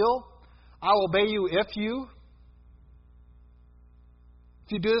deal. I'll obey you if you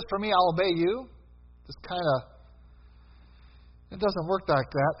do this for me, I'll obey you. This kind of, it doesn't work like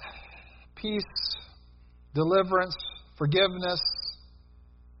that. Peace, deliverance, forgiveness,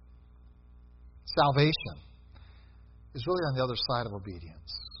 salvation is really on the other side of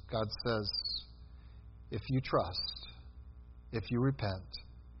obedience. God says, if you trust, if you repent,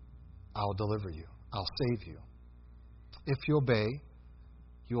 I'll deliver you. I'll save you. If you obey,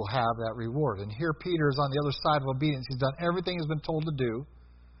 you will have that reward. And here Peter is on the other side of obedience. He's done everything he's been told to do,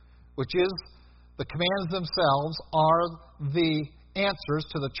 which is the commands themselves are the answers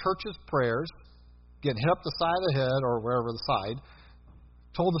to the church's prayers, getting hit up the side of the head or wherever the side,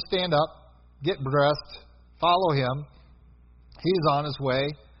 told to stand up, get dressed, follow him. He's on his way.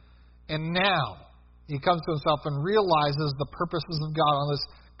 And now he comes to himself and realizes the purposes of God on this.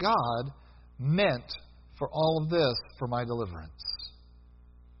 God meant for all of this for my deliverance.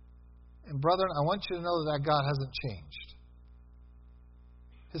 And brethren, I want you to know that God hasn't changed.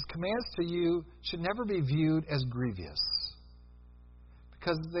 His commands to you should never be viewed as grievous,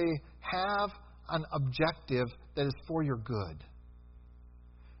 because they have an objective that is for your good.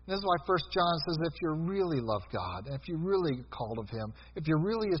 This is why 1 John says if you really love God, and if you really get called of Him, if you're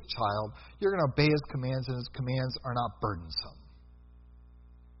really His child, you're going to obey His commands, and His commands are not burdensome.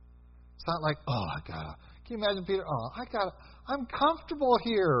 It's not like, can you imagine Peter? I'm comfortable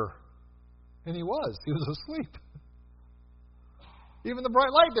here. And he was asleep. Even the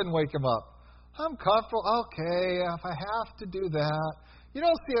bright light didn't wake him up. I'm comfortable. Okay, if I have to do that. You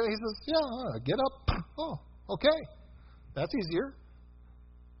don't see it. He says, get up. Oh, okay. That's easier.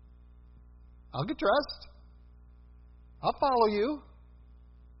 I'll get dressed. I'll follow you.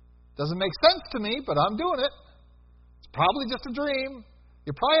 Doesn't make sense to me, but I'm doing it. It's probably just a dream.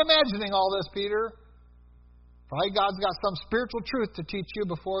 You're probably imagining all this, Peter. Probably God's got some spiritual truth to teach you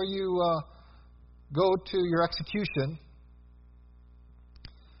before you go to your execution.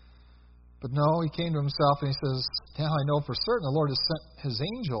 But no, he came to himself and he says, now I know for certain the Lord has sent His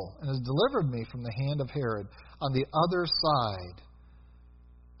angel and has delivered me from the hand of Herod. On the other side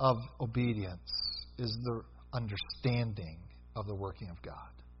of obedience is the understanding of the working of God.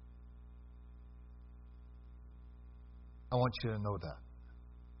 I want you to know that.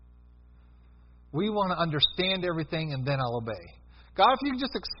 We want to understand everything and then I'll obey. God, if you can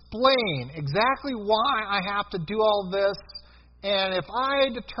just explain exactly why I have to do all this, and if I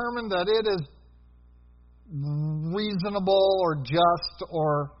determine that it is reasonable or just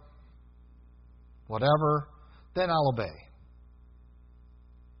or whatever, then I'll obey.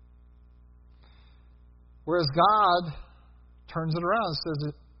 Whereas God turns it around and says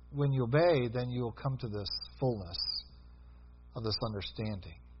that when you obey, then you will come to this fullness of this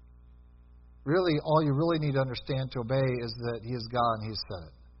understanding. Really, all you really need to understand to obey is that He is God and He's said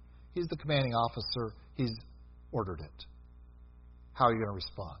it. He's the commanding officer. He's ordered it. How are you going to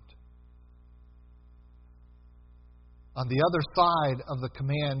respond? On the other side of the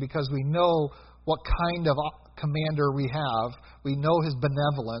command, because we know what kind of commander we have, we know His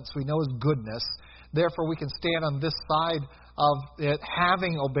benevolence, we know His goodness, therefore we can stand on this side of it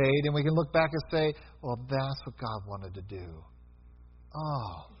having obeyed, and we can look back and say, well, that's what God wanted to do.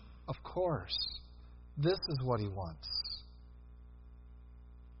 Oh, of course. This is what He wants.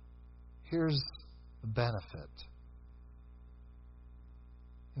 Here's the benefit.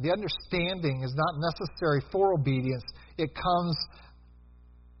 The understanding is not necessary for obedience. It comes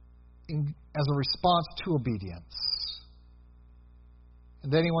as a response to obedience.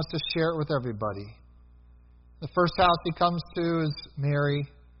 And then He wants to share it with everybody. The first house He comes to is Mary,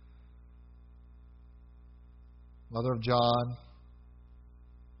 mother of John,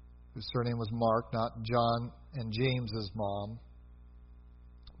 whose surname was Mark, not John and James's mom,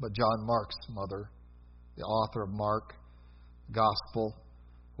 but John Mark's mother, the author of Mark, Gospel,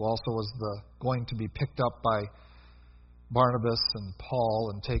 who also was going to be picked up by Barnabas and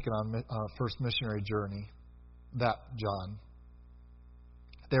Paul and taken on a first missionary journey. That John.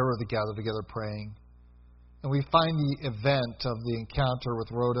 They were gathered together praying. And we find the event of the encounter with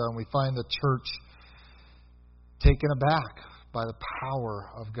Rhoda, and we find the church taken aback by the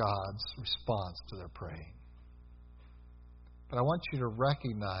power of God's response to their praying. But I want you to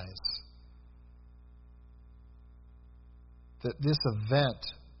recognize that this event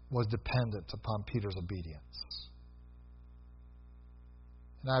was dependent upon Peter's obedience.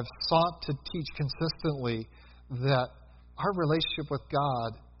 And I've sought to teach consistently that our relationship with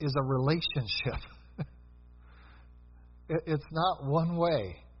God is a relationship. It's not one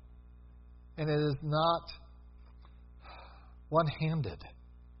way. And it is not one-handed.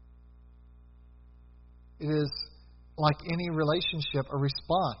 It is, like any relationship, a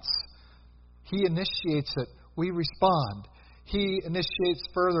response. He initiates it. We respond. He initiates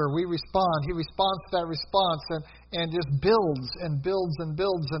further. We respond. He responds to that response and just builds and builds and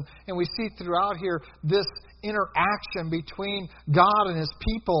builds. And we see throughout here this interaction between God and His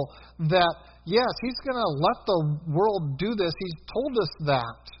people that, yes, He's going to let the world do this. He's told us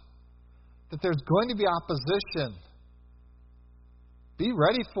that there's going to be opposition. Be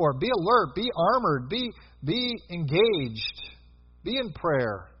ready for it. Be alert. Be armored. Be engaged. Be in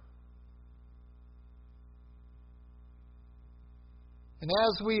prayer. And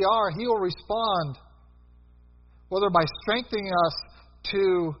as we are, He will respond, whether by strengthening us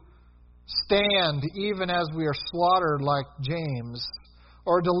to stand even as we are slaughtered like James,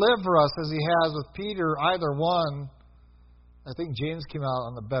 or deliver us as He has with Peter, either one. I think James came out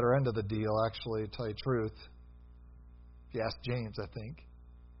on the better end of the deal, actually, to tell you the truth. If you ask James, I think.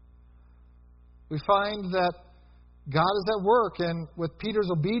 We find that God is at work, and with Peter's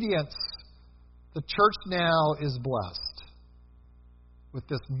obedience, the church now is blessed with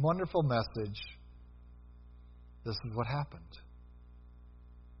this wonderful message. This is what happened.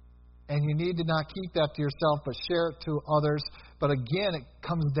 And you need to not keep that to yourself, but share it to others. But again, it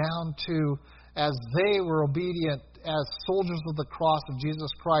comes down to, as they were obedient, as soldiers of the cross of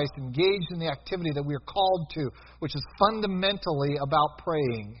Jesus Christ, engaged in the activity that we are called to, which is fundamentally about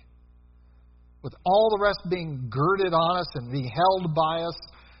praying, with all the rest being girded on us and being held by us,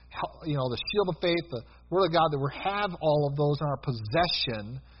 you know, the shield of faith, the Word of God, that we have all of those in our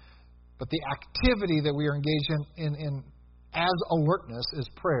possession, but the activity that we are engaged in as alertness is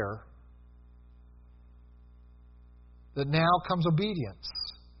prayer. That now comes obedience.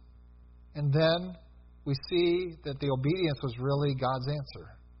 And then we see that the obedience was really God's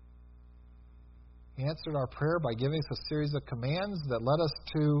answer. He answered our prayer by giving us a series of commands that led us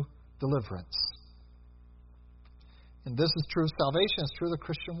to deliverance. And this is true of salvation. It's true of the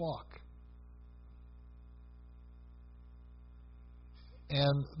Christian walk.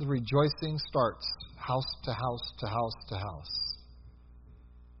 And the rejoicing starts house to house to house to house.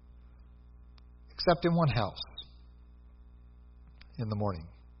 Except in one house in the morning.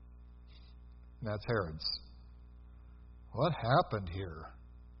 And that's Herod's. What happened here?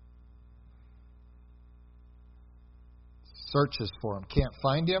 Searches for him. Can't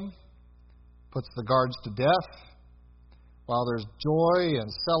find him. Puts the guards to death. While there's joy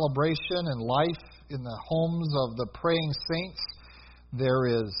and celebration and life in the homes of the praying saints, there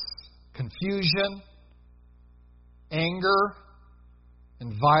is confusion, anger,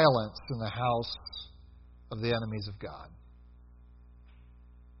 and violence in the house of the enemies of God.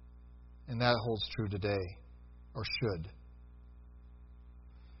 And that holds true today, or should.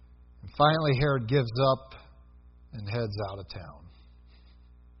 And finally, Herod gives up and heads out of town.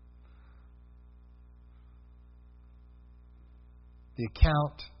 The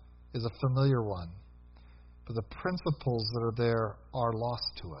account is a familiar one, but the principles that are there are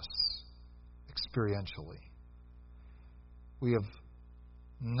lost to us experientially. We have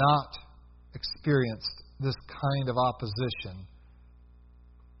not experienced this kind of opposition.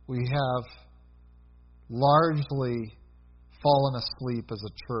 We have largely fallen asleep as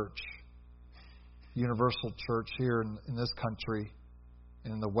a church, universal church here in this country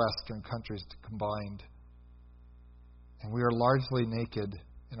and in the Western countries combined. And we are largely naked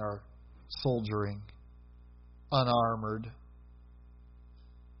in our soldiering, unarmored.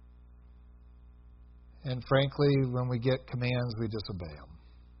 And frankly, when we get commands, we disobey them.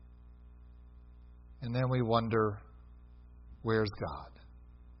 And then we wonder, where's God?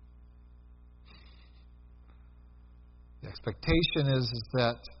 The expectation is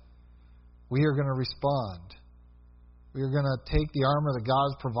that we are going to respond. We are going to take the armor that God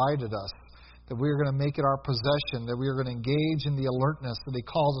has provided us, that we are going to make it our possession, that we are going to engage in the alertness that He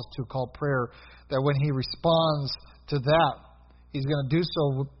calls us to, called prayer, that when He responds to that, He's going to do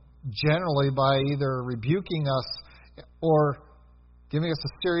so generally by either rebuking us or giving us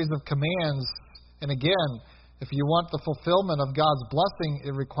a series of commands. And again, if you want the fulfillment of God's blessing,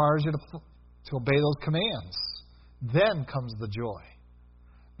 it requires you to to obey those commands. Then comes the joy.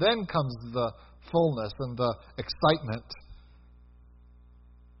 Then comes the fullness and the excitement.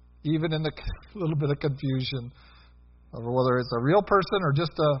 Even in the little bit of confusion over whether it's a real person or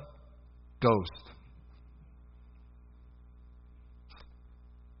just a ghost.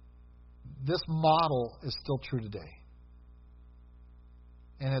 This model is still true today.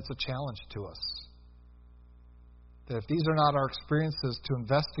 And it's a challenge to us. That if these are not our experiences, to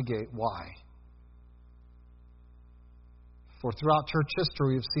investigate why. For throughout church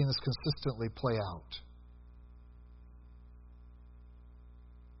history, we've seen this consistently play out.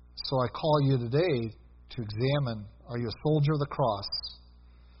 So I call you today to examine, are you a soldier of the cross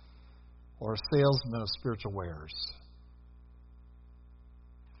or a salesman of spiritual wares?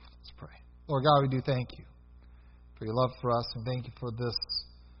 Let's pray. Lord God, we do thank you for your love for us, and thank you for this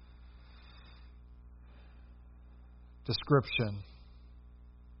description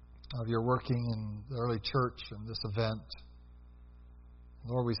of your working in the early church and this event.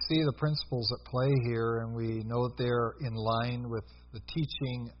 Lord, we see the principles at play here, and we know that they're in line with the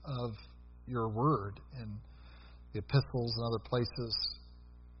teaching of your word in the epistles and other places.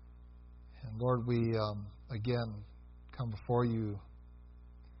 And Lord, we again come before you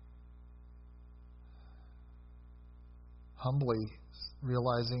humbly,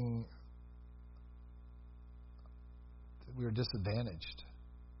 realizing that we are disadvantaged.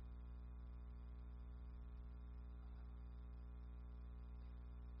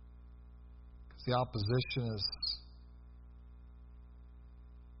 Because the opposition is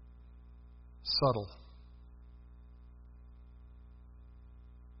subtle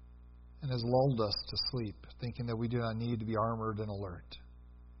and has lulled us to sleep, thinking that we do not need to be armored and alert.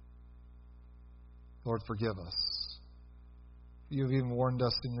 Lord, forgive us. You have even warned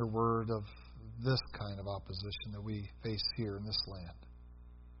us in your word of this kind of opposition that we face here in this land.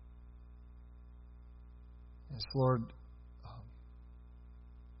 Yes, Lord,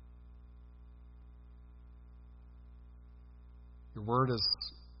 your word has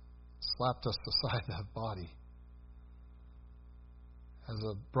slapped us beside that body, has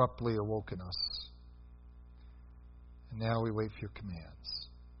abruptly awoken us. And now we wait for your commands.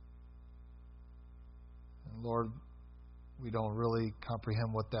 And Lord, we don't really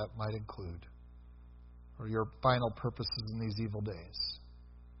comprehend what that might include, or your final purposes in these evil days.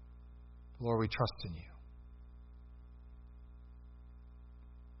 Lord, we trust in you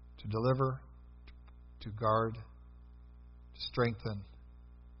to deliver, to guard, to strengthen.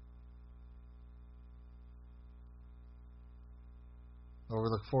 Lord, we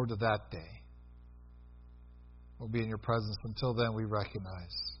look forward to that day. We'll be in your presence. Until then, we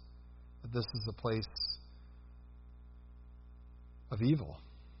recognize that this is a place of evil,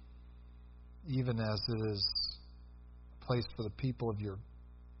 even as it is a place for the people of your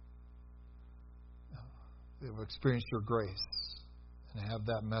that have experienced your grace and have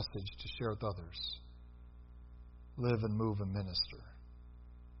that message to share with others. Live and move and minister.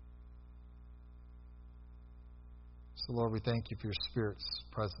 So, Lord, we thank you for your Spirit's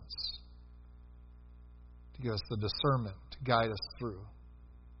presence to give us the discernment to guide us through.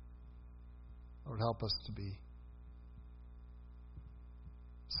 Lord, help us to be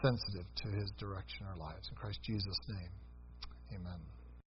sensitive to his direction in our lives. In Christ Jesus' name, amen.